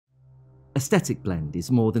Aesthetic Blend is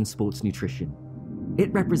more than sports nutrition.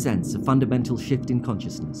 It represents a fundamental shift in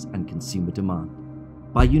consciousness and consumer demand.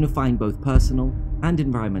 By unifying both personal and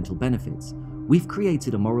environmental benefits, we've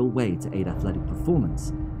created a moral way to aid athletic performance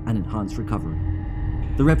and enhance recovery.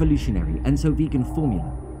 The revolutionary entovegan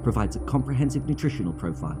formula provides a comprehensive nutritional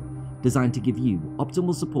profile designed to give you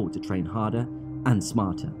optimal support to train harder and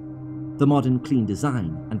smarter. The modern, clean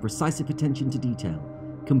design and precisive attention to detail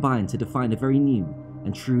combine to define a very new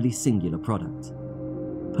and truly singular product.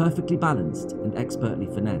 Perfectly balanced and expertly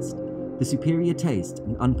finessed, the superior taste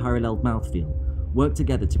and unparalleled mouthfeel work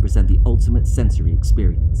together to present the ultimate sensory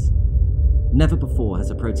experience. Never before has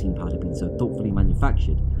a protein powder been so thoughtfully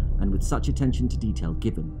manufactured and with such attention to detail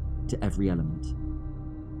given to every element.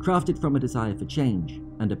 Crafted from a desire for change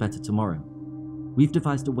and a better tomorrow, we've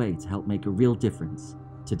devised a way to help make a real difference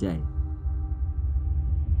today.